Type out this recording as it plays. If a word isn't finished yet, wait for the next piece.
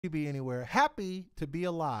Be anywhere. Happy to be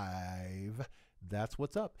alive. That's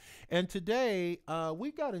what's up. And today,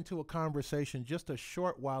 we got into a conversation just a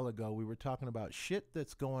short while ago. We were talking about shit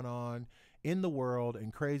that's going on in the world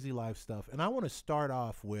and crazy life stuff. And I want to start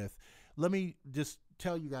off with, let me just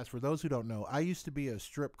tell you guys, for those who don't know, I used to be a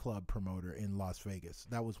strip club promoter in Las Vegas.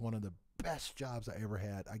 That was one of the best jobs I ever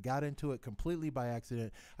had. I got into it completely by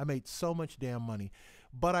accident. I made so much damn money.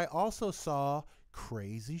 But I also saw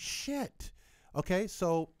crazy shit. Okay,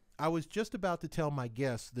 so I was just about to tell my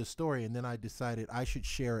guests this story, and then I decided I should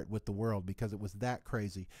share it with the world because it was that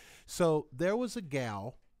crazy. So there was a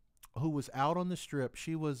gal who was out on the strip.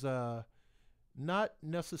 She was not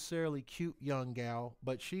necessarily cute young gal,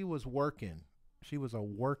 but she was working. She was a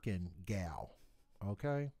working gal.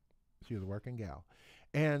 Okay, she was a working gal,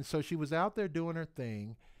 and so she was out there doing her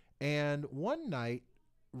thing. And one night,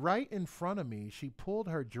 right in front of me, she pulled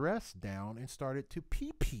her dress down and started to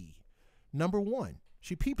pee pee. Number one,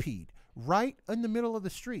 she pee-peed right in the middle of the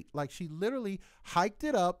street. Like she literally hiked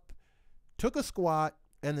it up, took a squat,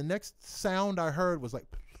 and the next sound I heard was like,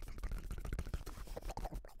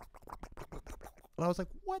 and I was like,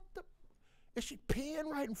 what the, is she peeing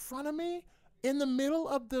right in front of me in the middle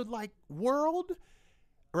of the like world?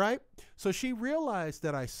 Right? So she realized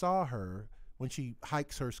that I saw her when she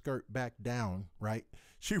hikes her skirt back down, right?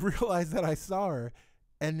 She realized that I saw her.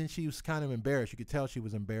 And then she was kind of embarrassed. You could tell she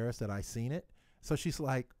was embarrassed that I seen it. So she's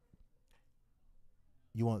like,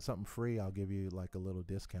 you want something free? I'll give you like a little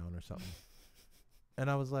discount or something.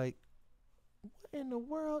 And I was like, what in the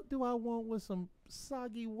world do I want with some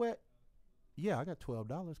soggy wet? Yeah, I got $12.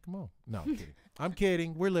 Come on. No, I'm kidding. I'm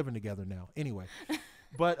kidding. We're living together now. Anyway.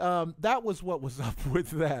 But that was what was up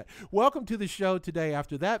with that. Welcome to the show today.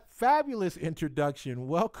 After that fabulous introduction,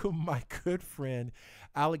 welcome my good friend,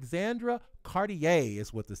 Alexandra Cartier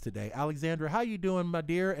is with us today. Alexandra, how you doing, my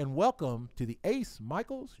dear? And welcome to the Ace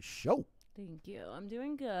Micheals Show. Thank you. I'm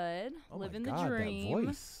doing good. Oh Living my the God,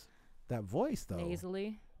 dream. That voice, though.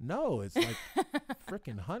 Nasally. No, it's like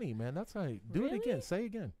freaking honey, man. That's how you do it again. Say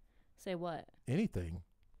again. Say what? Anything.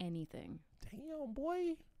 Anything. Damn,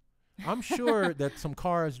 boy. I'm sure that some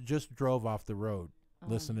cars just drove off the road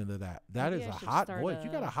listening to that. That is a hot voice. You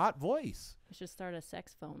got a hot voice. I should start a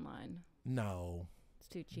sex phone line. No. It's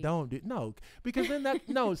too cheap. Don't do no, because then that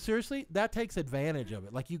no, seriously, that takes advantage of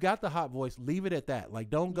it. Like you got the hot voice, leave it at that. Like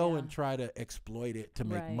don't go and try to exploit it to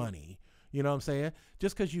make money. You know what I'm saying?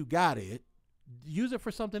 Just because you got it, use it for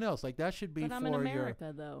something else. Like that should be but I'm in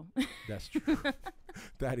America, though. That's true.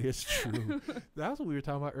 That is true. That's what we were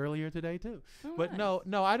talking about earlier today too. Oh, but nice.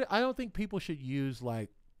 no, I don't think people should use like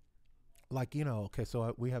you know. Okay,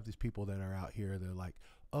 so we have these people that are out here. They're like,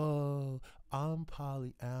 oh, I'm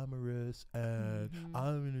polyamorous and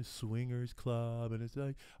I'm in a swingers club, and it's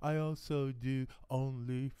like I also do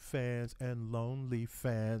OnlyFans and Lonely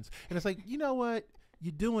Fans, and it's like, you know what?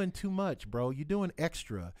 You're doing too much, bro. You're doing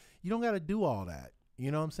extra. You don't got to do all that.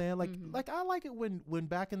 You know what I'm saying? Like I like it when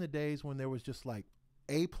back in the days when there was just like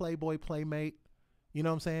a Playboy Playmate, you know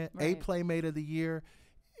what I'm saying? Right. A Playmate of the Year.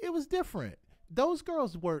 It was different. Those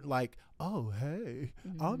girls weren't like, oh, hey,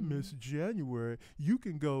 I'm Miss January. You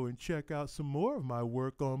can go and check out some more of my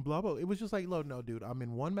work on blah, blah. It was just like, no, dude, I'm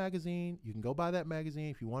in one magazine. You can go buy that magazine.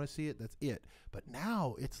 If you want to see it, that's it. But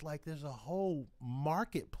now it's like there's a whole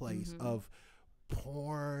marketplace of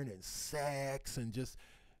porn and sex and just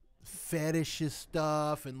fetishes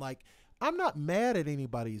stuff. And like, I'm not mad at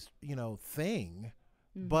anybody's, thing,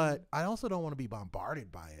 but I also don't want to be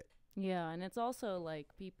bombarded by it. Yeah, and it's also like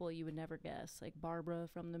people you would never guess. Like Barbara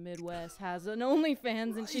from the Midwest has an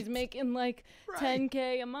OnlyFans and she's making like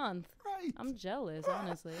 $10K a month. Right. I'm jealous,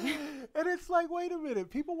 honestly. And it's like, wait a minute,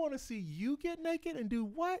 people want to see you get naked and do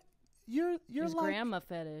what? You're There's like grandma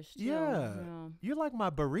fetish too. Yeah. You're like my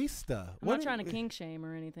barista. I'm not trying to kink shame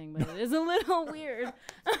or anything, but it is a little weird.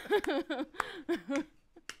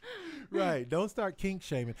 Right. Don't start kink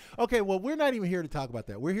shaming. Okay, well, we're not even here to talk about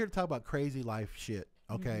that. We're here to talk about crazy life shit.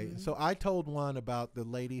 Okay. So I told one about the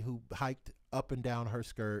lady who hiked up and down her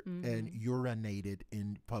skirt and urinated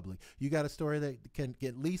in public. You got a story that can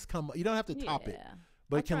at least come, you don't have to top it,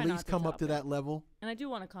 but it can at least come up to that level. And I do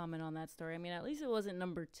want to comment on that story. I mean, at least it wasn't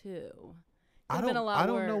number 2. I don't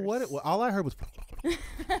know what it was. All I heard was, okay,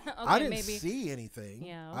 I didn't see anything.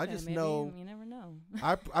 Yeah, okay, I just maybe know. You never know.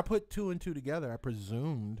 I put 2 and 2 together. I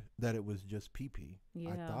presumed that it was just pee-pee. Yeah.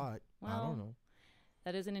 I thought. Well, I don't know.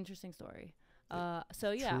 That is an interesting story.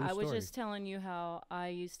 So yeah, True I was story. just telling you how I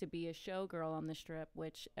used to be a showgirl on the Strip,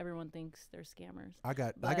 which everyone thinks they're scammers. I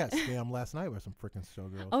got But- scammed last night by some freaking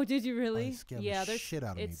showgirls. Oh, did you really? scammed Yeah, the shit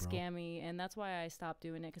out of me, it's bro. scammy, and that's why I stopped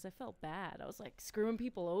doing it because I felt bad. I was like screwing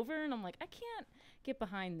people over, and I'm like, I can't get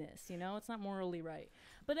behind this. You know, it's not morally right.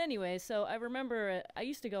 But anyway, so I remember I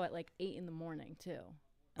used to go at like 8 in the morning too.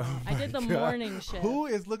 I did the My God. morning shift. Who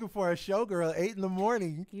is looking for a showgirl at 8 in the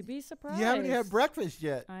morning? You'd be surprised. You haven't had breakfast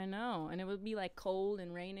yet. I know, and it would be like cold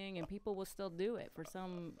and raining, and people will still do it for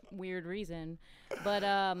some weird reason. But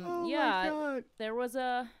Oh yeah, my God.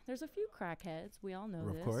 there's a few crackheads. We all know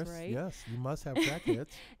Of this, course, right? yes. You must have crackheads.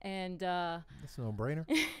 And That's a no-brainer.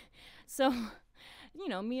 so, you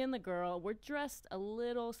know, me and the girl, we're dressed a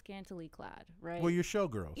little scantily clad, right? Well, you're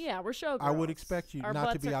showgirls. Yeah, we're showgirls. I would expect you Our not to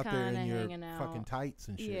butts be are out there in kinda your hanging out. fucking tights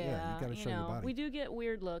and shit. Yeah, you gotta show your body. We do get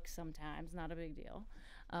weird looks sometimes, not a big deal.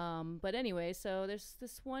 But anyway, so there's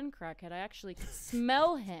this one crackhead. I actually could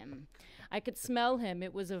smell him. I could smell him.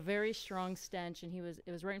 It was a very strong stench, and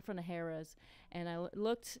it was right in front of Harrah's. And I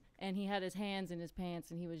looked, and he had his hands in his pants,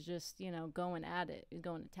 and he was just, you know, going at it. He was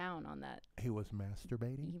going to town on that. He was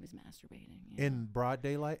masturbating He was masturbating. Yeah. in broad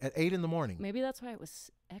daylight at 8 in the morning. Maybe that's why it was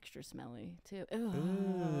extra smelly, too.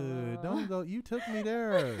 Ooh, don't go. You took me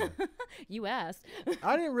there. You asked.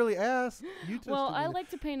 I didn't really ask. You took Well, me I there. like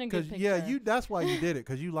to paint a good picture. Yeah, that's why you did it,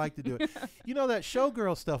 because you like to do it. You know, that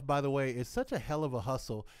showgirl stuff, by the way, is such a hell of a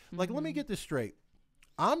hustle. Like, let me get this straight.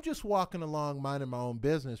 I'm just walking along minding my own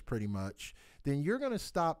business pretty much. Then you're going to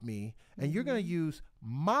stop me and you're going to use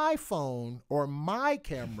my phone or my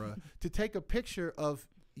camera to take a picture of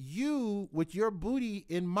you with your booty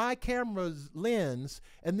in my camera's lens.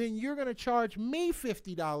 And then you're going to charge me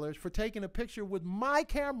 $50 for taking a picture with my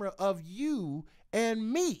camera of you and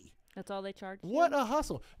me. That's all they charge you? What a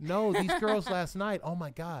hustle. No, these girls last night, oh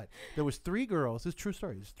my God. There was 3 girls. It's a true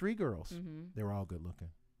story. There's 3 girls. They were all good looking.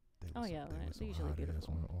 Oh, yeah, they right. were so They're usually hot.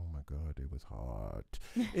 beautiful. Oh my God, it was hot.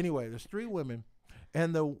 Anyway, there's 3 women.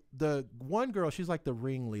 And the one girl, she's like the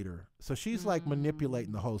ringleader. So she's like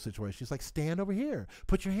manipulating the whole situation. She's like, stand over here.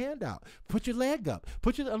 Put your hand out. Put your leg up.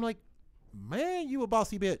 I'm like, man, you a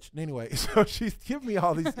bossy bitch. Anyway, so she's giving me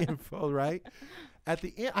all these info, right? At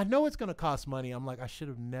the end, I know it's going to cost money. I'm like, I should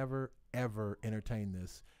have never, ever entertained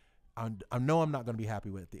this. I know I'm not going to be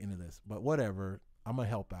happy with at the end of this, but whatever. I'm going to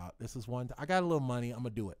help out. This is I got a little money. I'm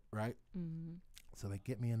going to do it, right? So they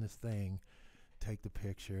get me in this thing, take the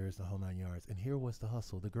pictures, the whole 9 yards. And here was the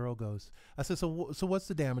hustle. The girl goes, I said, so what's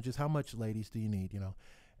the damages? How much, ladies, do you need, you know?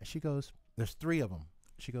 And she goes, there's 3 of them.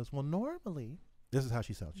 She goes, well, normally, this is how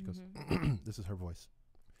she sounds. She goes, this is her voice.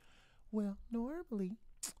 Well, normally,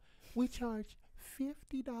 we charge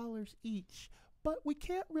 $50 each, but we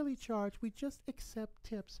can't really charge. We just accept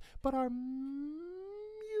tips. But our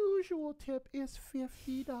usual tip is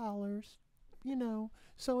 $50, you know.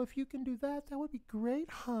 So if you can do that, that would be great,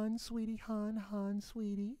 hun, sweetie, hun,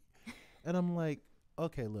 sweetie. And I'm like,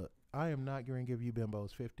 okay, look, I am not going to give you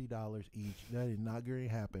bimbos $50 each. That is not going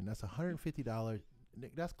to happen. That's $150.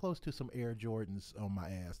 That's close to some Air Jordans on my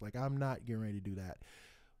ass. Like, I'm not getting ready to do that.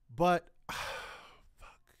 But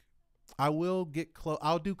fuck, I will get close.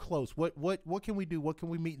 I'll do close. What can we do? What can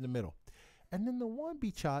we meet in the middle? And then the one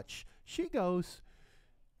biatch, she goes,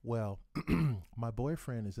 well, my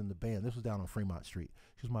boyfriend is in the band. This was down on Fremont Street.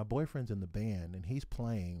 She goes, my boyfriend's in the band and he's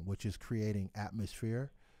playing, which is creating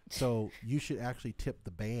atmosphere. So you should actually tip the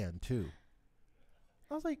band too.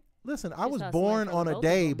 I was like, listen, I was born on a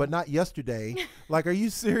day, but not yesterday. Like, are you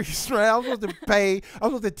serious? Right? I was supposed to pay. I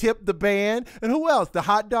was supposed to tip the band. And who else? The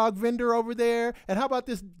hot dog vendor over there. And how about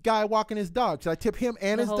this guy walking his dog? Should I tip him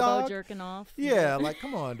and his dog? Jerking off. Yeah, like,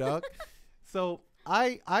 come on, dog. So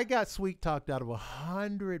I got sweet talked out of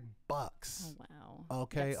 $100. Oh, wow.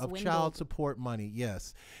 Okay, That's of swindled. child support money,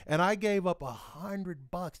 yes. And I gave up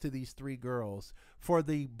 $100 to these 3 girls for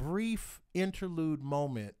the brief interlude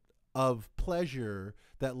moment of pleasure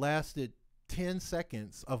that lasted 10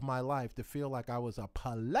 seconds of my life to feel like I was a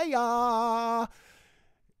player.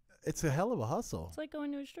 It's a hell of a hustle. It's like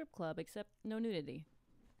going to a strip club, except no nudity.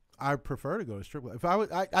 I prefer to go to strip club. If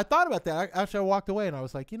I thought about that. Actually, I walked away and I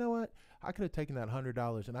was like, you know what? I could have taken that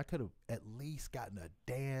 $100 and I could have at least gotten a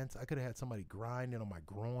dance. I could have had somebody grinding on my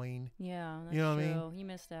groin. Yeah, that's You know true. what I mean? You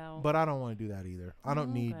missed out. But I don't want to do that either. I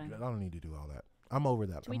don't need Okay. to do all that. I'm over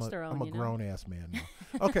that. To each their own, I'm a you know? grown ass man now.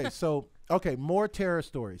 Okay, more terror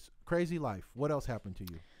stories. Crazy life. What else happened to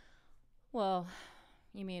you? Well,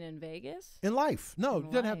 you mean in Vegas? In life. No, In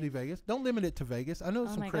it doesn't have to be life. Vegas. Don't limit it to Vegas. I know Oh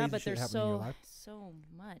some my crazy God, but shit there's happened in your life. so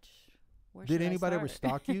much. Where Did should I anybody ever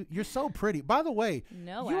start? stalk you? You're so pretty. By the way,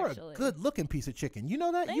 No, you're actually. a good-looking piece of chicken. You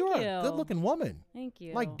know that? Thank You're you. a good-looking woman. Thank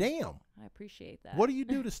you. Like, damn. I appreciate that. What do you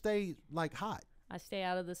do to stay, like, hot? I stay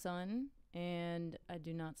out of the sun and I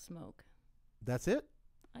do not smoke. That's it?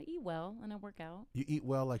 I eat well and I work out. You eat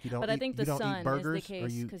well, like you don't But eat, I think you the don't sun eat burgers? is the Or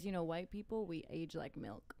case you, because, white people, we age like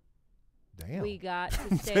milk. damn. We got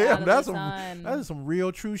to stay Damn, out of that's the some, sun. that is some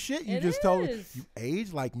real true shit you It just told me. is. You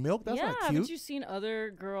age like milk? That's yeah, not haven't cute. you seen other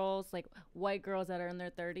girls, like white girls that are in their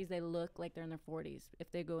 30s? They look like they're in their 40s if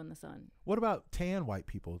they go in the sun. What about tan white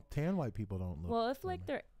people? Tan white people don't look. Well, if like women.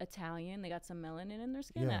 they're Italian, they got some melanin in their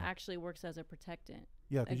skin, Yeah. it actually works as a protectant.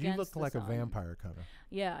 Yeah, because you look against the like a sun. vampire kind of.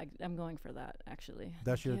 Yeah, I'm going for that actually.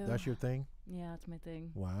 That's Thank your you. thing? Yeah, that's my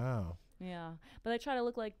thing. Wow. Yeah, but I try to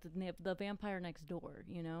look like the vampire next door.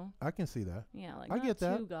 I can see that. Yeah, like I not get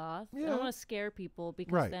that. too goth. I Yeah. don't want to scare people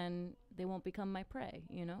because Right. then they won't become my prey.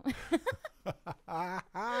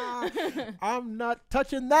 I'm not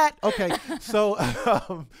touching that. Okay.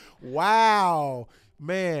 So, wow,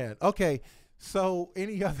 man. Okay. So,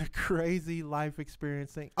 any other crazy life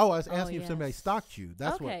experiencing? Oh, I was asking if somebody yes. stalked you.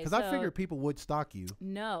 That's what, Okay, because I so- figured people would stalk you.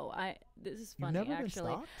 No, this is You've funny never actually. been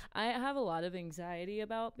stalked? I have a lot of anxiety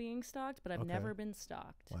about being stalked, but I've Okay. never been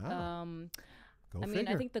stalked. Wow. Go I figure. mean,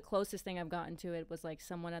 I think the closest thing I've gotten to it was like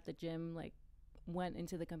someone at the gym like went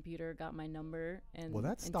into the computer, got my number, and, Well,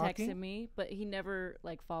 that's and stalking. texted me, but he never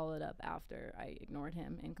like followed up after I ignored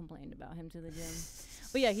him and complained about him to the gym.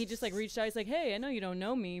 But yeah, he just like reached out. He's like, "Hey, I know you don't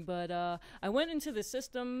know me, but I went into the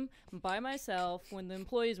system by myself when the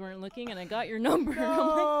employees weren't looking, and I got your number." I'm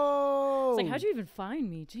like, No. it's like, how'd you even find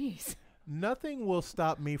me? Jeez. Nothing will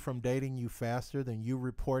stop me from dating you faster than you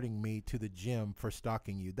reporting me to the gym for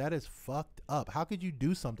stalking you. That is fucked up. How could you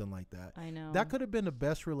do something like that? I know. That could have been the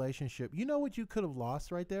best relationship. You know what you could have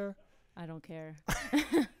lost right there? I don't care.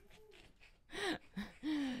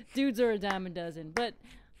 Dudes are a dime a dozen. But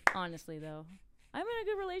honestly, though, I'm in a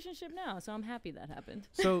good relationship now, so I'm happy that happened.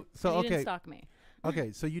 So And you okay. didn't stalk me.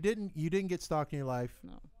 Okay, so you didn't get stalked in your life.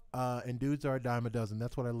 No. And dudes are a dime a dozen.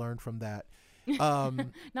 That's what I learned from that.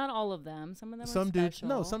 Not all of them. Some of them Some are dudes, special.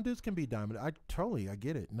 no, some dudes can be diamond. I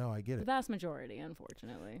get it. No, I get The it. vast majority,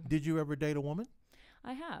 unfortunately. Did you ever date a woman?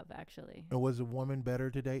 I have, actually. Or was a woman better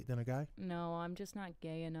to date than a guy? No, I'm just not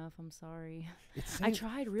gay enough. I'm sorry. It I seems-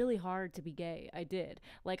 tried really hard to be gay. I did.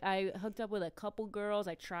 Like, I hooked up with a couple girls.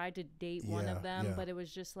 I tried to date one Yeah, of them, yeah. but it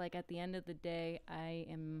was just like at the end of the day, I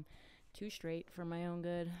am too straight for my own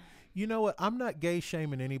good. You know what? I'm not gay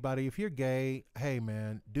shaming anybody. If you're gay, hey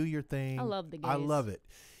man, do your thing. I love the gays. I love it.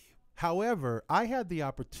 However, I had the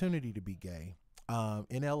opportunity to be gay.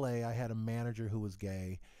 In LA, I had a manager who was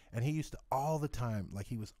gay, and he used to all the time, like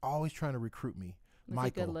he was always trying to recruit me. Was he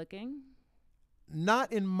Michael. good looking?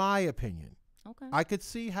 Not in my opinion. Okay. I could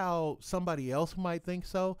see how somebody else might think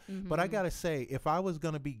so, but I gotta say, if I was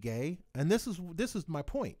gonna be gay, and this is my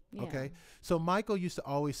point, Yeah. okay? So Michael used to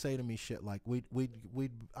always say to me shit like we'd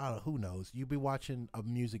I don't know, who knows? You'd be watching a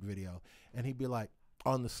music video, and he'd be like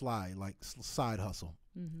on the slide, like side hustle.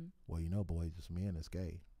 Mm-hmm. Well, you know, boys, it's men is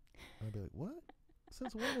gay. And I'd be like, what?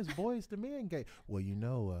 Since when is boys to men gay? Well,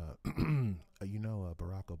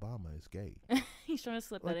 Barack Obama is gay. He's trying to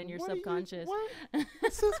slip Like, that in your what are you- subconscious. what?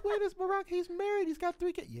 Since when is Barack? He's married. He's got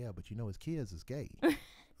 3 kids. Yeah, but you know his kids is gay. I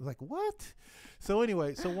was like, what? So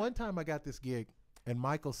anyway, so one time I got this gig, and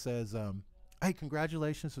Michael says, "Hey,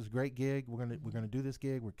 congratulations! It's a great gig. We're gonna do this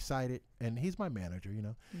gig. We're excited." And he's my manager, you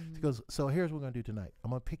know. Mhm. He goes, "So here's what we're gonna do tonight.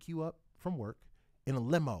 I'm gonna pick you up from work in a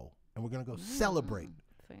limo, and we're gonna go celebrate.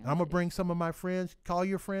 And I'm gonna Fancy. bring some of my friends. Call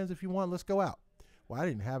your friends if you want. Let's go out." Well, I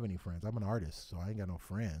didn't have any friends. I'm an artist, so I ain't got no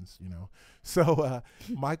friends, you know. So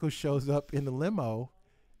Michael shows up in the limo,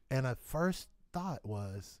 and a first thought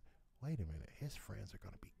was, wait a minute, his friends are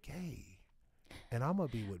gonna be gay, and I'm gonna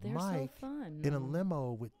be with They're Mike so fun. in a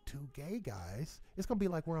limo with 2 gay guys. It's gonna be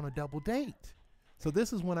like we're on a double date. So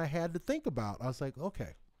this is when I had to think about. I was like,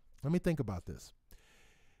 okay, let me think about this.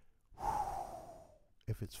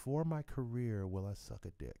 If it's for my career, will I suck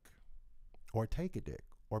a dick, or take a dick,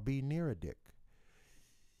 or be near a dick?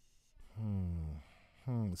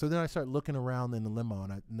 So then I start looking around in the limo,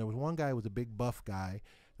 and there was one guy who was a big buff guy.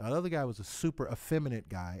 The other guy was a super effeminate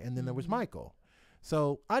guy, and then there was Michael.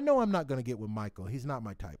 So I know I'm not going to get with Michael. He's not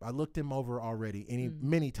my type. I looked him over already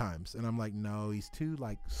many times, and I'm like, no, he's too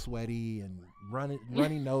like sweaty and runny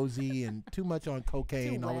nosy and too much on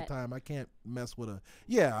cocaine all the wet. time. I can't mess with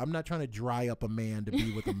I'm not trying to dry up a man to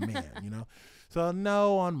be with a man, you know? So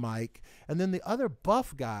no on Mike. And then the other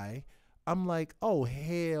buff guy, I'm like, oh,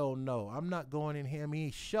 hell no. I'm not going in him.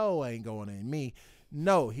 He sure ain't going in me.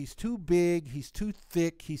 No, he's too big. He's too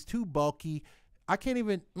thick. He's too bulky. I can't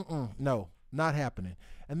even, no. Not happening.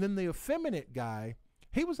 And then the effeminate guy,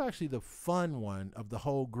 he was actually the fun one of the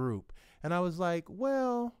whole group. And I was like,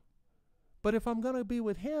 well, but if I'm going to be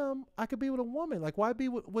with him, I could be with a woman. Like, why be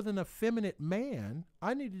with an effeminate man?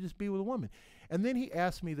 I need to just be with a woman. And then he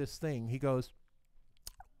asked me this thing. He goes,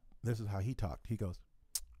 this is how he talked. He goes,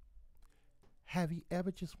 have you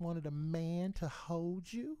ever just wanted a man to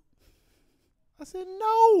hold you? I said,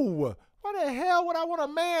 no. Why the hell would I want a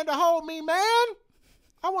man to hold me, man?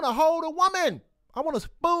 I want to hold a woman. I want to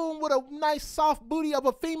spoon with a nice soft booty of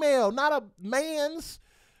a female, not a man's,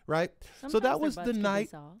 right? Sometimes so that their was butts the can be night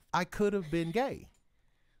soft. I could have been gay.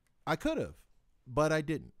 I could have, but I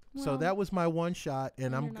didn't. So Well, that was my one shot,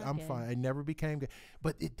 and then you're not I'm gay. fine. I never became gay,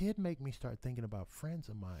 but it did make me start thinking about friends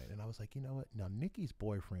of mine, and I was like, you know what? Now Nikki's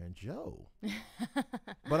boyfriend Joe,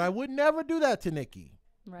 but I would never do that to Nikki.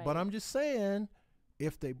 Right. But I'm just saying,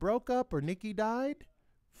 if they broke up or Nikki died,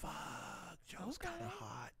 fuck, Joe's Okay. kind of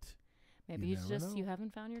hot. Maybe you it's never just know. you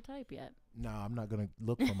haven't found your type yet. No, I'm not going to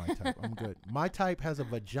look for my type. I'm good. My type has a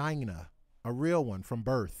vagina, a real one from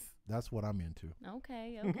birth. That's what I'm into.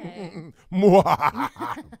 Okay, okay.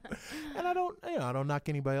 And I don't knock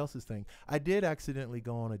anybody else's thing. I did accidentally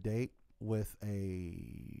go on a date with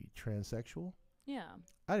a transsexual. Yeah.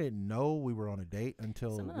 I didn't know we were on a date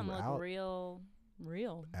until Some of them we were look out. real.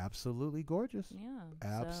 Absolutely gorgeous. Yeah.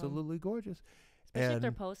 Absolutely gorgeous. Especially if they're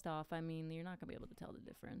And post off. I mean, you're not gonna be able to tell the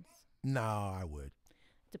difference. no, I would.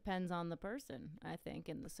 Depends on the person, I think,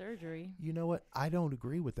 in the surgery. You know what? I don't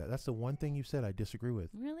agree with that. That's the one thing you said I disagree with.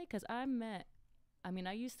 Really? Because I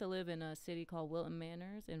used to live in a city called Wilton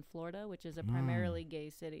Manors in Florida, which is a primarily gay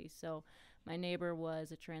city. So my neighbor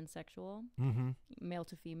was a transsexual, Mm-hmm. male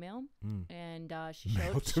to female, Mm. and she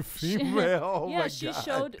Male showed to female. Oh yeah, my she God.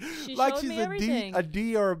 showed Like she's me a everything. a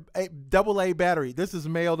D or a double A battery. This is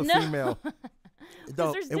male to No. female.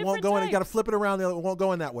 No, there's it won't different go in. You got to types. flip it around. It won't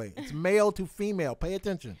go in that way. It's male to female. Pay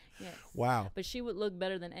attention. Yes. Wow. But she would look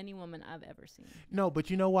better than any woman I've ever seen. No, but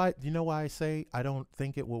you know why? You know why I say I don't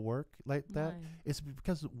think it will work like that? Why? It's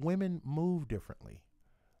because women move differently.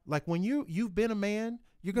 Like when you've been a man,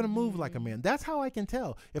 you're gonna move like a man. That's how I can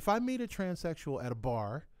tell. If I meet a transsexual at a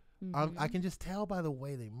bar, I can just tell by the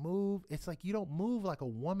way they move. It's like you don't move like a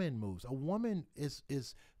woman moves. A woman is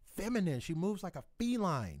feminine. She moves like a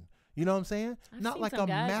feline. You know what I'm saying? I've Not seen like some a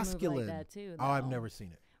guys move like masculine. that too, Oh, I've though. never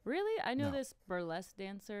seen it. Really? I know No. this burlesque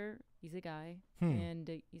dancer. He's a guy, and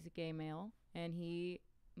he's a gay male, and he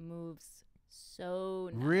moves so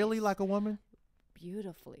nice. Really, like a woman?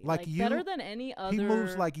 beautifully. Like you? Better than any other. He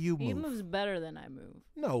moves like you He move. moves better than I move.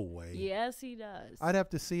 No way. Yes, he does. I'd have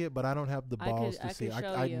to see it, but I don't have the balls I to see could it.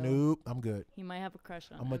 show I you. nope. I'm good. He might have a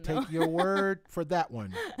crush on I'm him. gonna take your word for that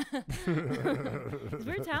one. He's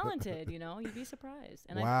very talented, You'd be surprised.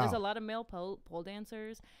 And Wow. there's a lot of male pole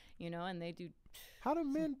dancers, and they do. How do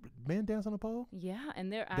men dance on a pole? Yeah,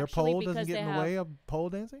 and they're Their actually pole because doesn't get they in the have way of pole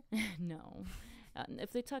dancing? no,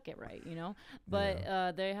 if they tuck it right,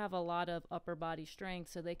 But they have a lot of upper body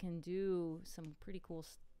strength, so they can do some pretty cool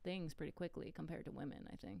things pretty quickly compared to women,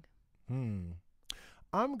 I think.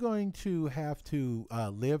 I'm going to have to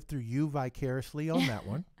live through you vicariously on that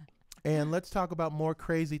one. And let's talk about more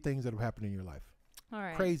crazy things that have happened in your life. All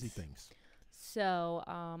right. Crazy things. So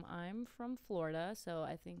I'm from Florida, so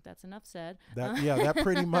I think that's enough said. That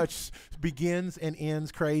pretty much begins and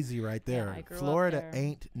ends crazy right there. I grew up Florida there.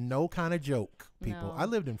 ain't no kind of joke, people. No. I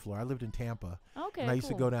lived in Florida. I lived in Tampa. Okay, And I used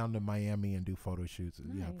to cool. go down to Miami and do photo shoots.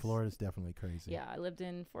 Yeah, Nice. Florida's definitely crazy. Yeah, I lived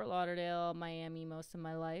in Fort Lauderdale, Miami most of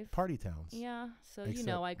my life. Party towns. Yeah, so Except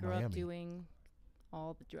I grew Miami. up doing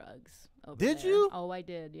all the drugs over Did there. you? Oh, I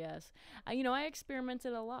did, yes. I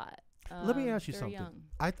experimented a lot. Let me ask you very something.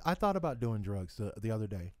 Young. I thought about doing drugs the other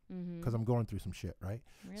day because I'm going through some shit, right?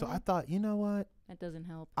 Really? So I thought, you know what? That doesn't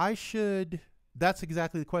help. I should. That's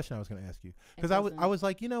exactly the question I was going to ask you. Because I doesn't. was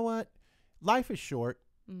like, you know what? Life is short,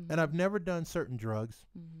 Mm-hmm. and I've never done certain drugs.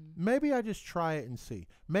 Maybe I just try it and see.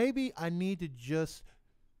 Maybe I need to just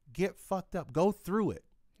get fucked up, go through it,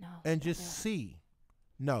 No. and don't just do it. see.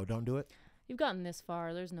 No, don't do it. You've gotten this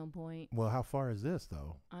far. There's no point. Well, how far is this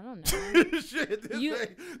though? I don't know. Shit, You-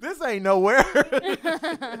 this ain't nowhere.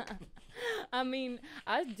 I mean,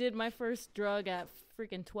 I did my first drug at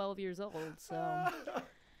freaking 12 years old. So,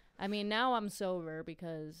 I mean, now I'm sober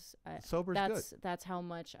because Sober's that's how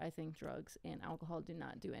much I think drugs and alcohol do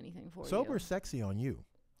not do anything for Sober's you. sexy on you.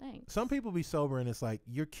 Thanks. Some people be sober and it's like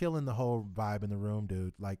you're killing the whole vibe in the room,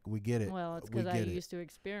 dude. Like we get it. Well, it's We because I get it. used to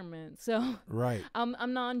experiment. So Right. I'm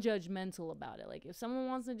non-judgmental about it. Like if someone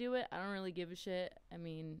wants to do it, I don't really give a shit. I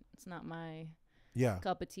mean, it's not my Yeah.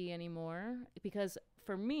 cup of tea anymore because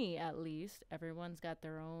for me, at least, everyone's got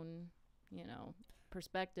their own,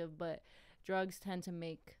 perspective. But drugs tend to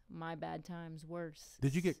make my bad times worse.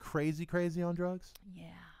 Did you get crazy on drugs? Yeah.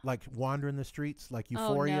 Like wandering the streets, like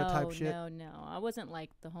euphoria type shit? No. I wasn't like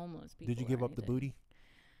the homeless people. Did you give up the booty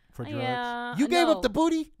for drugs? Yeah. You gave up the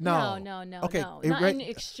booty? No. No. Okay. No. Not in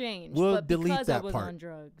exchange. We'll but delete because that I was part. on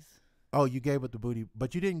drugs. Oh, you gave up the booty,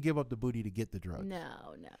 but you didn't give up the booty to get the drugs. No.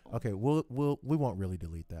 Okay, we won't really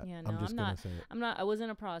delete that. Yeah, no, I'm just gonna say it. I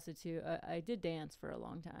wasn't a prostitute. I did dance for a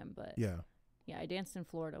long time, but yeah, I danced in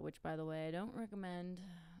Florida, which, by the way, I don't recommend.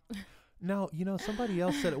 No, somebody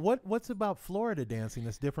else said it. What's about Florida dancing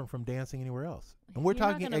that's different from dancing anywhere else? And we're You're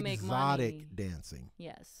not talking gonna make exotic money. dancing.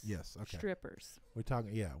 Yes. Okay. Strippers. We're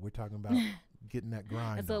talking about getting that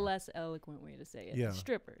grind. That's a less eloquent way to say it. Yeah.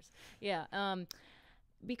 Strippers. Yeah.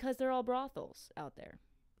 Because they're all brothels out there.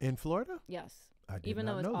 In Florida? Yes. I did Even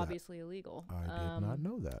not though it's know that. obviously illegal. I did not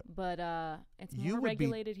know that. But it's You more would be-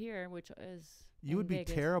 regulated here, which is You would be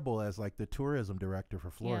Vegas. terrible as like the tourism director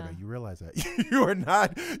for Florida. Yeah. You realize that? You're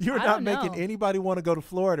not don't making know. anybody want to go to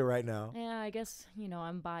Florida right now. Yeah, I guess,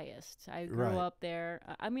 I'm biased. I grew Right. up there.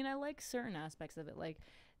 I mean, I like certain aspects of it. Like,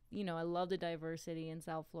 I love the diversity in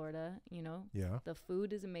South Florida. Yeah. The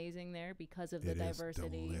food is amazing there because of the It is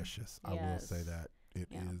diversity. delicious. I will Yes. say that. It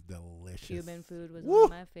is Yeah. delicious. Cuban food was Woo! one of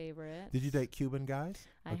my favorites. Did you date Cuban guys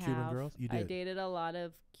I or Cuban have. girls? You I did. dated a lot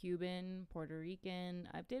of Cuban, Puerto Rican.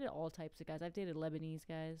 I've dated all types of guys. I've dated Lebanese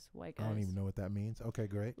guys, white I guys. don't even know what that means. Okay,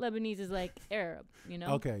 great. Lebanese is like Arab,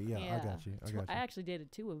 Okay, yeah, I got you. I actually dated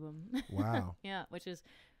 2 of them. Wow. Yeah, which is,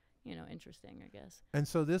 interesting, I guess. And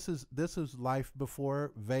so this is life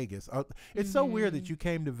before Vegas. It's so weird that Mhm. you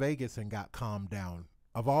came to Vegas and got calmed down.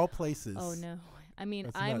 Of all places. Oh no. I mean,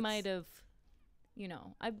 That's I nuts. might have,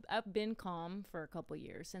 I've been calm for a couple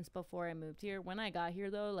years since before I moved here. When I got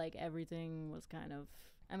here though, like everything was kind of,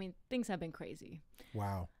 things have been crazy.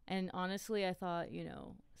 Wow. And honestly, I thought,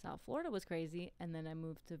 South Florida was crazy, and then I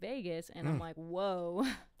moved to Vegas and I'm like, "Whoa."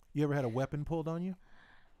 You ever had a weapon pulled on you?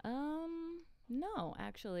 No,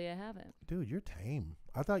 actually I haven't. Dude, you're tame.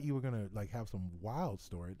 I thought you were gonna like have some wild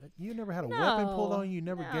story. You never had a weapon pulled on you. You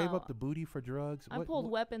never gave up no. the booty for drugs. I pulled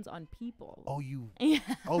weapons on people. Oh, you. Yeah.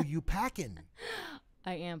 Oh, you packing.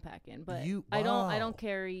 I am packing, but You- I wow. don't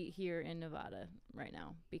carry here in Nevada right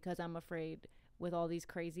now because I'm afraid with all these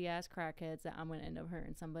crazy ass crackheads that I'm going to end up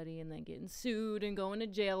hurting somebody and then getting sued and going to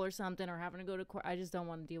jail or something or having to go to court. I just don't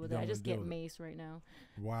want to deal with it. Don't I wanna just deal get with it. mace right now.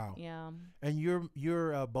 Wow. Yeah. And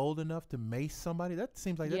you're bold enough to mace somebody? That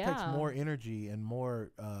seems like that takes Yeah. more energy and more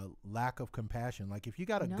lack of compassion. Like if you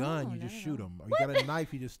got a gun, you No, just not at shoot all. them. Or you got a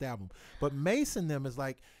knife, you just stab them. But macing them is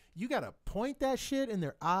like you got to point that shit in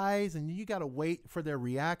their eyes and you got to wait for their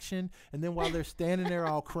reaction. And then while they're standing there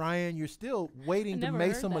all crying, you're still waiting to never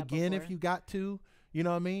mace heard them that again if before. you got to. You know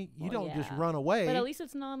what I mean? You Well, don't just yeah. run away. But at least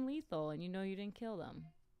it's non-lethal and you didn't kill them.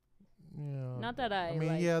 Yeah. Not that I mean,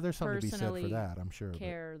 like, yeah, there's something to be said for personally that, I'm sure. but-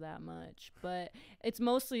 care that much, but it's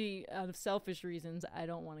mostly out of selfish reasons. I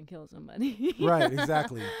don't want to kill somebody. Right,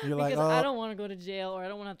 exactly. You're like, because oh, I don't want to go to jail or I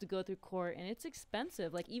don't want to have to go through court, and it's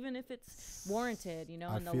expensive. Like even if it's warranted,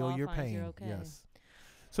 I and the feel law your finds pain. you're okay. Yes.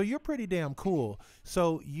 So you're pretty damn cool.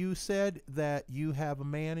 So you said that you have a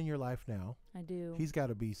man in your life now. I do. He's got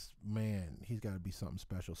to be he's got to be something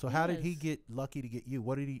special. So He how did he is. get lucky to get you?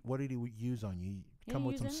 What did he use on you? He Come didn't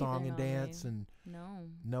with some use song and anything on dance me. and No.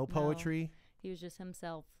 no poetry? He was just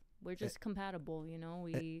himself. We're just compatible,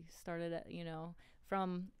 We started at,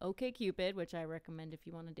 from OkCupid, which I recommend if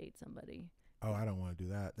you want to date somebody. Oh, I don't want to do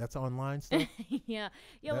that. That's online stuff? Yeah.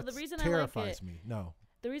 Yeah, well, the That's reason I like terrifies it, me. No.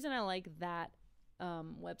 the reason I like that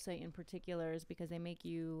website in particular is because they make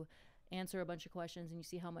you answer a bunch of questions and you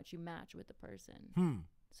see how much you match with the person.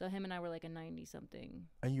 So him and I were like a 90-something.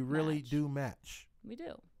 And you really Match. do match. We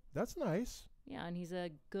do. That's nice. Yeah, and he's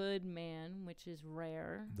a good man, which is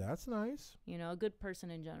rare. That's nice. A good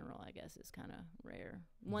person in general, I guess, is kind of rare.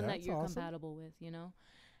 One that That's you're awesome. compatible with,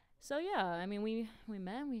 So yeah, I mean, we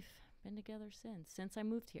met. We've been together since I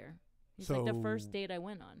moved here. He's like the first So- date I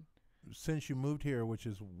went on. Since you moved here, which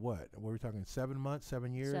is what? Were we talking 7 months,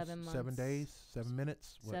 7 years, 7 7 months. days, 7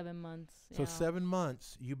 minutes? What? 7 months. So yeah. 7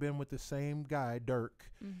 months you've been with the same guy, Dirk,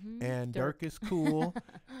 Mhm. and Dirk is cool,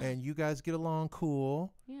 and you guys get along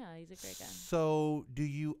cool. Yeah, he's a great guy. So do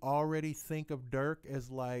you already think of Dirk as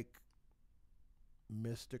like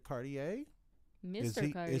Mr. Cartier?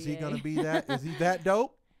 Mr. Cartier. Is he gonna be that? Is he that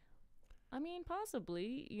dope? I mean,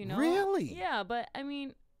 possibly. Really? Yeah, but I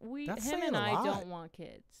mean, That's him saying and a I lot. don't want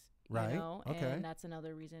kids. Right, okay. And that's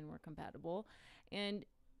another reason we're compatible. And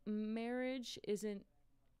marriage isn't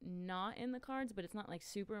not in the cards, but it's not like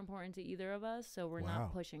super important to either of us, so we're Wow.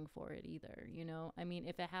 not pushing for it either. I mean,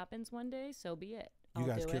 if it happens one day, so be it. You I'll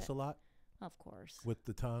guys do kiss it. a lot Of course. with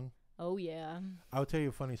the tongue? Oh yeah. I'll tell you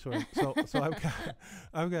a funny story. So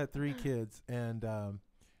I've got 3 kids, and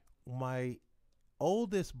my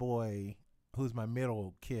oldest boy, who's my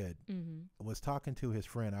middle kid, was talking to his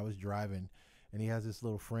friend. I was driving, and he has this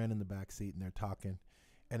little friend in the back seat, and they're talking,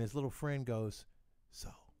 and his little friend goes, "So,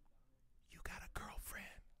 you got a girlfriend?"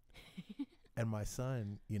 And my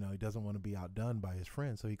son, he doesn't want to be outdone by his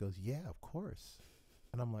friend, so he goes, "Yeah, of course."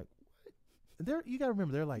 And I'm like, "What?" You got to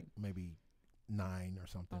remember, they're like maybe 9 or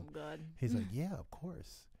something. Oh God. He's like, "Yeah, of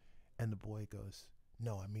course." And the boy goes,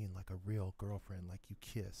 "No, I mean like a real girlfriend, like you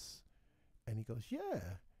kiss." And he goes, "Yeah."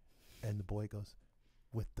 And the boy goes,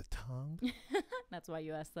 "With the tongue?" That's why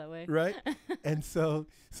you asked that way. Right? And so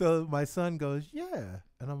my son goes, "Yeah."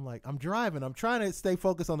 And I'm like, I'm driving. I'm trying to stay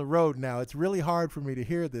focused on the road now. It's really hard for me to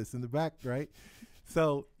hear this in the back, right?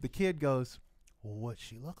 So the kid goes, "Well, what's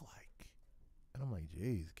she look like?" And I'm like,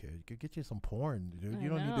 "Geez, kid, get you some porn, dude. You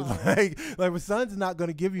don't need to like my son's not going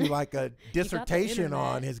to give you like a dissertation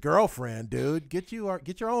on his girlfriend, dude. Get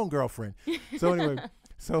your own girlfriend." So anyway,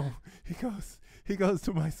 so he goes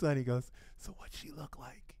to my son. He goes, "So what'd she look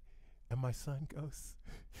like?" And my son goes,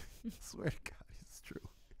 I swear to God, it's true.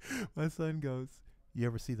 My son goes, "You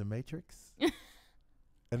ever see The Matrix?"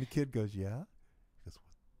 And the kid goes, "Yeah." He goes,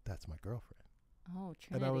 "Well, that's my girlfriend." Oh,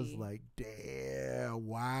 Trinity. And I was like, damn,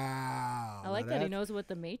 wow. I like that he knows what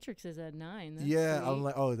The Matrix is at 9. That's yeah, sweet. I'm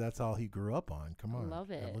like, oh, that's all he grew up on. Come on.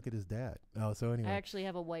 Love it. Look at his dad. Oh, so anyway. I actually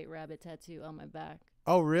have a white rabbit tattoo on my back.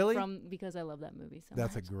 Oh, really? Because I love that movie so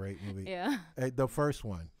That's much. a great movie. Yeah. The first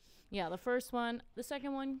one. Yeah, the first one. The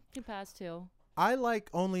second one can pass too. I like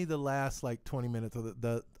only the last like 20 minutes of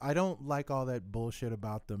the I don't like all that bullshit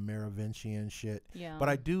about the Merovingian shit. Yeah. But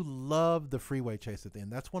I do love the freeway chase at the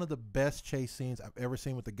end. That's one of the best chase scenes I've ever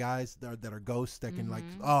seen with the guys that are ghosts that can like,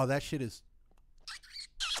 oh, that shit is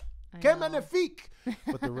que magnifique.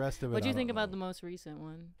 But the rest of it, what do you think about the most recent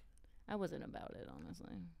one? I wasn't about it,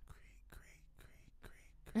 honestly.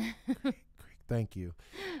 Creak. Thank you.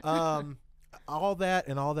 All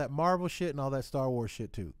that Marvel shit and all that Star Wars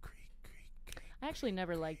shit too. I actually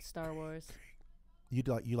never liked Star Wars. You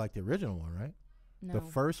like the original one, right? No. The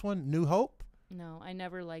first one, New Hope? No, I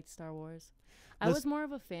never liked Star Wars. I was more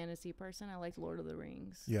of a fantasy person. I liked Lord of the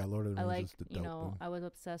Rings. Yeah, Lord of the Rings is the dope one. I was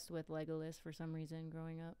obsessed with Legolas for some reason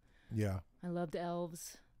growing up. Yeah. I loved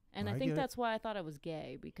elves. And I think that's why I thought I was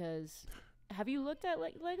gay, because have you looked at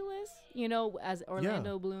Legolas? As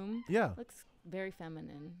Orlando Bloom? Yeah. Looks very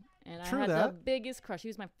feminine. And True I had that. the biggest crush. He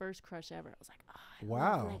was my first crush ever. I was like, oh,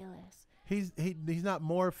 I love Legolas. He's not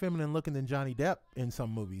more feminine looking than Johnny Depp in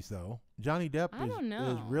some movies though. Johnny Depp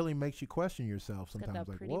really makes you question yourself sometimes. Got that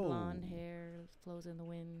like, pretty whoa, blonde hair flows in the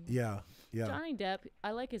wind. Yeah. Johnny Depp,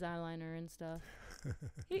 I like his eyeliner and stuff.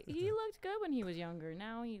 he looked good when he was younger.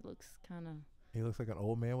 Now he looks kind of. He looks like an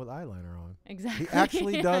old man with eyeliner on. Exactly. He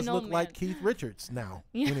actually does look like Keith Richards now.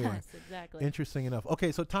 Yes, anyway, exactly. Interesting enough.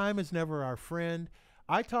 Okay, so time is never our friend.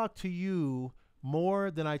 I talk to you more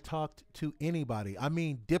than I talked to anybody. I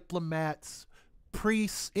mean, diplomats,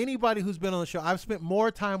 priests, anybody who's been on the show. I've spent more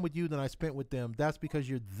time with you than I spent with them. That's because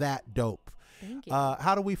you're that dope. Thank you.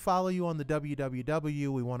 How do we follow you on the www?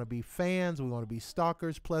 We want to be fans. We want to be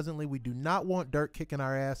stalkers pleasantly. We do not want dirt kicking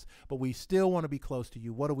our ass, but we still want to be close to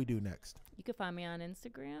you. What do we do next? You can find me on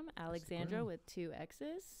Instagram, Alexandra with 2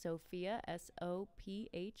 X's, Sophia,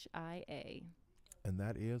 Sophia. And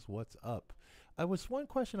that is what's up. There was one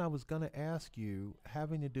question I was going to ask you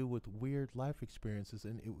having to do with weird life experiences,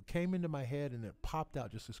 and it came into my head and it popped out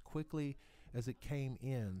just as quickly as it came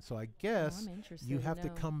in. So I guess you have to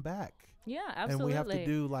come back. Yeah, absolutely. And we have to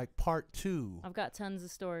do like part 2. I've got tons of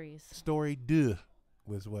stories. Story 2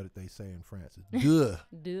 was what they say in France. Duh.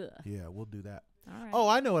 Duh. Yeah, we'll do that. All right. Oh,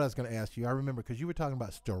 I know what I was going to ask you. I remember because you were talking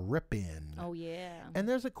about stripping. Oh, yeah. And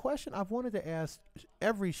there's a question I've wanted to ask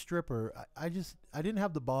every stripper. I didn't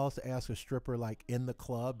have the balls to ask a stripper like in the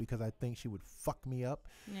club because I think she would fuck me up.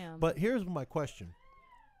 Yeah. But here's my question.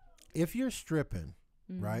 If you're stripping,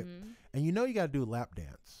 right, and you know you got to do a lap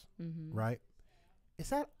dance, right, is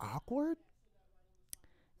that awkward?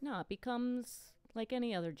 No, it becomes like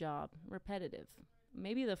any other job, repetitive.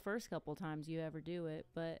 Maybe the first couple times you ever do it,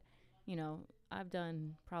 but, I've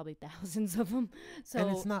done probably thousands of them. So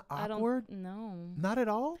and it's not awkward? No. Not at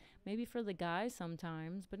all? Maybe for the guys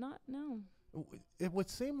sometimes, but no. It would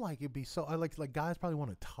seem like it'd be so like guys probably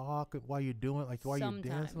want to talk while you're doing while you're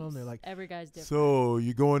dancing on. They're like, every guy's different. So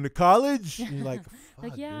you going to college? And you're like,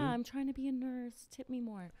 like, yeah, dude. I'm trying to be a nurse. Tip me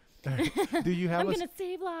more. Do you have? I'm gonna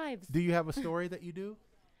save lives. Do you have a story that you do?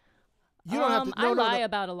 You don't have to. I lie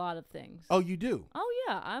about a lot of things. Oh, you do? Oh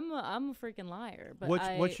yeah, I'm a freaking liar. But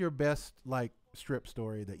What's your best like strip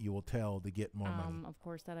story that you will tell to get more money? Of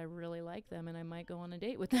course that I really like them and I might go on a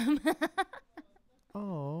date with them.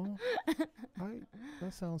 Oh,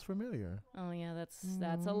 that sounds familiar. Oh yeah,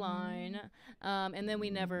 that's a line. And then we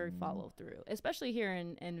never follow through, especially here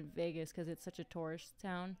in Vegas because it's such a tourist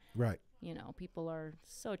town. Right. You know, people are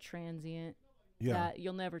so transient Yeah. that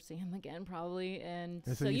you'll never see him again probably, and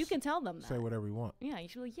And so you can tell them that. Say whatever you want. Yeah, you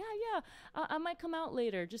should be like, yeah, I might come out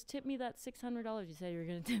later. Just tip me that $600 you said you were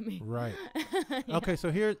gonna tip me. Right. Yeah. Okay,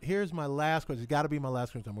 so here's my last question. It's got to be my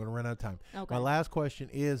last question. I'm going to run out of time. Okay. My last question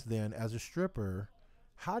is then, as a stripper,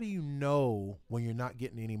 how do you know when you're not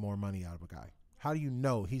getting any more money out of a guy? How do you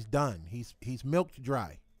know he's done? He's milked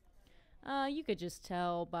dry. You could just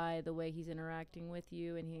tell by the way he's interacting with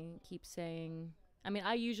you, and he keeps saying. I mean,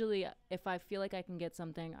 I usually, if I feel like I can get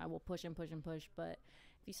something, I will push and push and push. But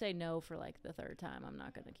if you say no for like the third time, I'm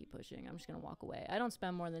not gonna keep pushing. I'm just gonna walk away. I don't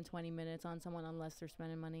spend more than 20 minutes on someone unless they're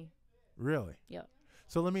spending money. Really? Yep.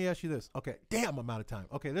 So let me ask you this. Okay, damn, I'm out of time.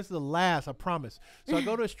 Okay, this is the last, I promise. So I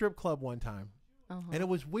go to a strip club one time. And it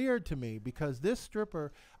was weird to me because this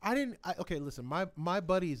stripper, okay, listen, my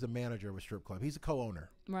buddy is a manager of a strip club. He's a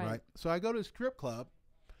co-owner, right? So I go to a strip club,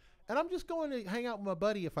 and I'm just going to hang out with my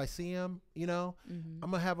buddy if I see him, you know. I'm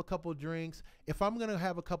going to have a couple of drinks. If I'm going to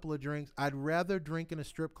have a couple of drinks, I'd rather drink in a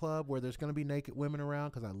strip club where there's going to be naked women around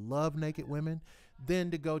because I love naked women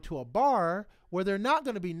than to go to a bar where they're not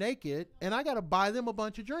going to be naked, and I got to buy them a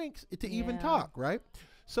bunch of drinks to even talk, right?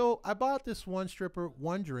 So I bought this one stripper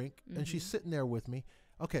one drink, and she's sitting there with me.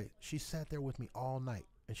 Okay, she sat there with me all night,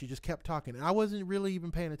 and she just kept talking. And I wasn't really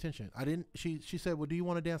even paying attention. She said, well, do you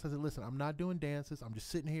want to dance? I said, listen, I'm not doing dances. I'm just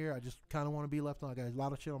sitting here. I just kind of want to be left alone. I got a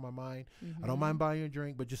lot of shit on my mind. I don't mind buying you a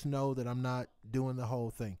drink, but just know that I'm not doing the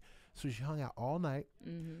whole thing. So she hung out all night.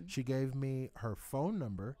 She gave me her phone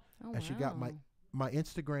number, and she got my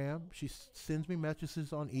Instagram. She sends me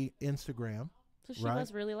messages on Instagram. So she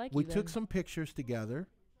must really like you. We took some pictures together.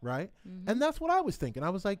 Right? And that's what I was thinking. I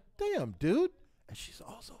was like, damn, dude. And she's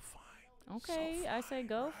also fine. Okay, so fine, I say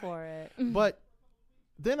go for it. But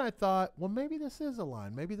then I thought, well, maybe this is a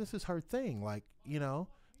line. Maybe this is her thing. Like, you know,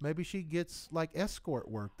 maybe she gets like escort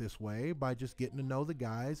work this way by just getting to know the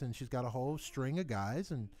guys, and she's got a whole string of guys.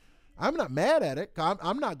 And I'm not mad at it.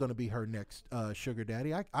 I'm not going to be her next sugar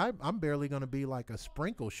daddy. I'm barely going to be like a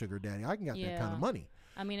sprinkle sugar daddy. I can get that kind of money.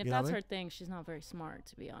 I mean, if that's her thing, she's not very smart,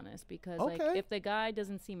 to be honest. Because like, if the guy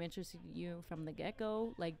doesn't seem interested in you from the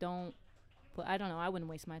get-go, like, don't put. I don't know. I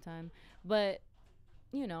wouldn't waste my time. But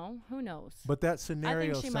you know, who knows? But that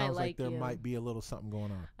scenario sounds like there you. might be a little something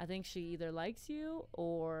going on. I think she either likes you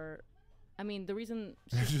or. I mean, the reason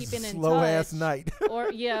she's keeping in touch. Slow ass night.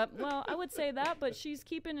 Or yeah, well, I would say that, but she's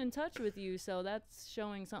keeping in touch with you, so that's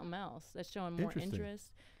showing something else. That's showing more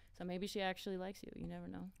interest. So maybe she actually likes you. You never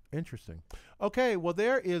know. Interesting. Okay, well,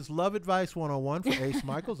 there is Love Advice 101 for Ace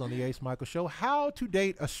Micheals on the Ace Micheals Show. How to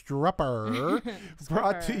Date a Stripper,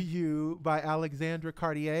 brought to you by Alexandra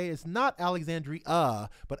Cartier. It's not Alexandria,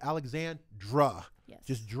 but Alexandra. Yes.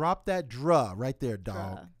 Just drop that dra right there,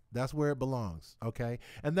 dog. That's where it belongs, okay?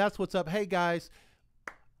 And that's what's up. Hey, guys,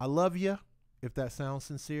 I love you. If that sounds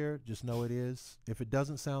sincere, just know it is. If it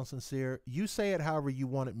doesn't sound sincere, you say it however you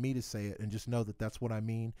wanted me to say it, and just know that that's what I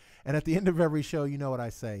mean. And at the end of every show, you know what I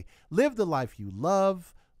say. Live the life you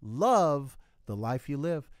love. Love the life you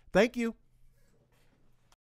live. Thank you.